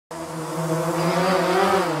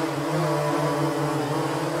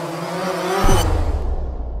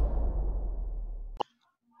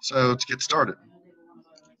So to get started,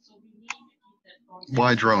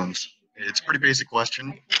 why drones? It's a pretty basic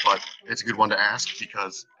question, but it's a good one to ask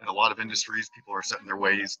because in a lot of industries, people are set in their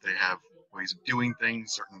ways. They have ways of doing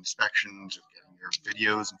things, certain inspections, of getting their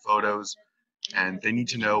videos and photos, and they need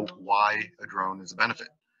to know why a drone is a benefit.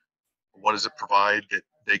 What does it provide that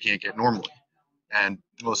they can't get normally? And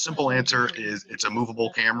the most simple answer is it's a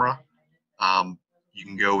movable camera. Um, you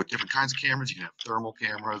can go with different kinds of cameras. You can have thermal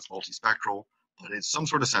cameras, multispectral, but it's some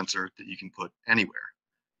sort of sensor that you can put anywhere.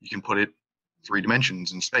 You can put it 3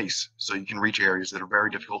 dimensions in space, so you can reach areas that are very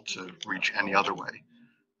difficult to reach any other way.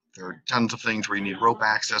 There are tons of things where you need rope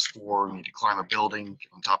access for, you need to climb a building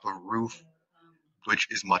on top of a roof, which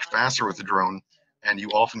is much faster with a drone, and you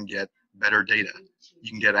often get better data. You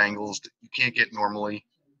can get angles that you can't get normally,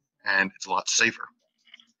 and it's a lot safer.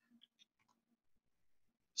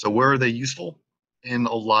 So where are they useful? In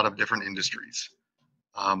a lot of different industries.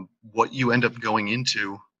 What you end up going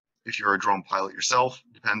into if you're a drone pilot yourself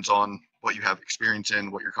depends on what you have experience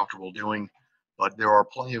in, what you're comfortable doing, but there are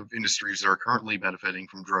plenty of industries that are currently benefiting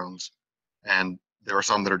from drones, and there are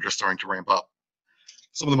some that are just starting to ramp up.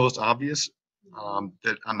 Some of the most obvious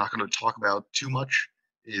that I'm not going to talk about too much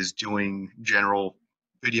is doing general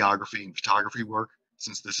videography and photography work,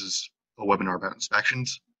 since this is a webinar about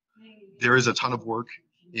inspections. There is a ton of work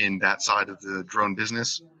in that side of the drone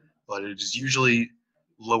business, but it is usually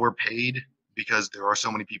lower paid because there are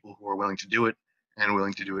so many people who are willing to do it and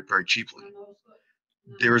willing to do it very cheaply.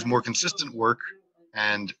 There is more consistent work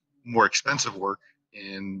and more expensive work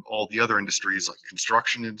in all the other industries, like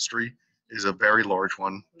construction industry is a very large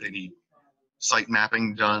one. They need site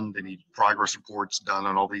mapping done, they need progress reports done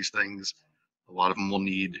on all these things. A lot of them will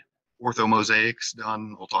need orthomosaics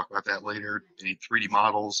done. We'll talk about that later. They need 3D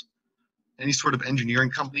models. Any sort of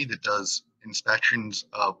engineering company that does inspections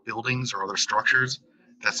of buildings or other structures,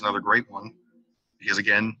 that's another great one, because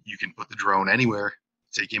again, you can put the drone anywhere,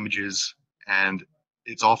 take images, and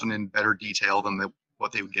it's often in better detail than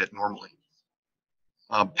what they would get normally.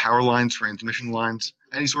 Power lines, transmission lines,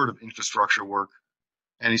 any sort of infrastructure work,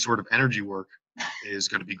 any sort of energy work is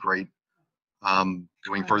going to be great.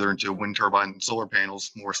 Going further into wind turbine and solar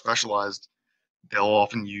panels, more specialized, they'll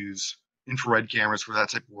often use infrared cameras for that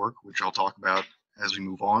type of work, which I'll talk about as we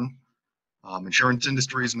move on. Insurance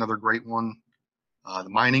industry is another great one. The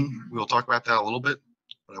mining, we'll talk about that a little bit,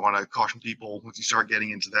 but I want to caution people, once you start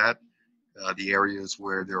getting into that, the areas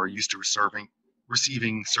where they're used to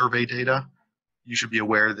receiving survey data, you should be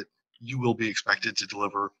aware that you will be expected to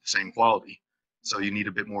deliver the same quality. So you need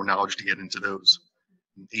a bit more knowledge to get into those.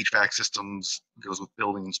 HVAC systems goes with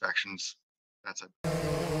building inspections. That's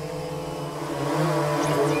it.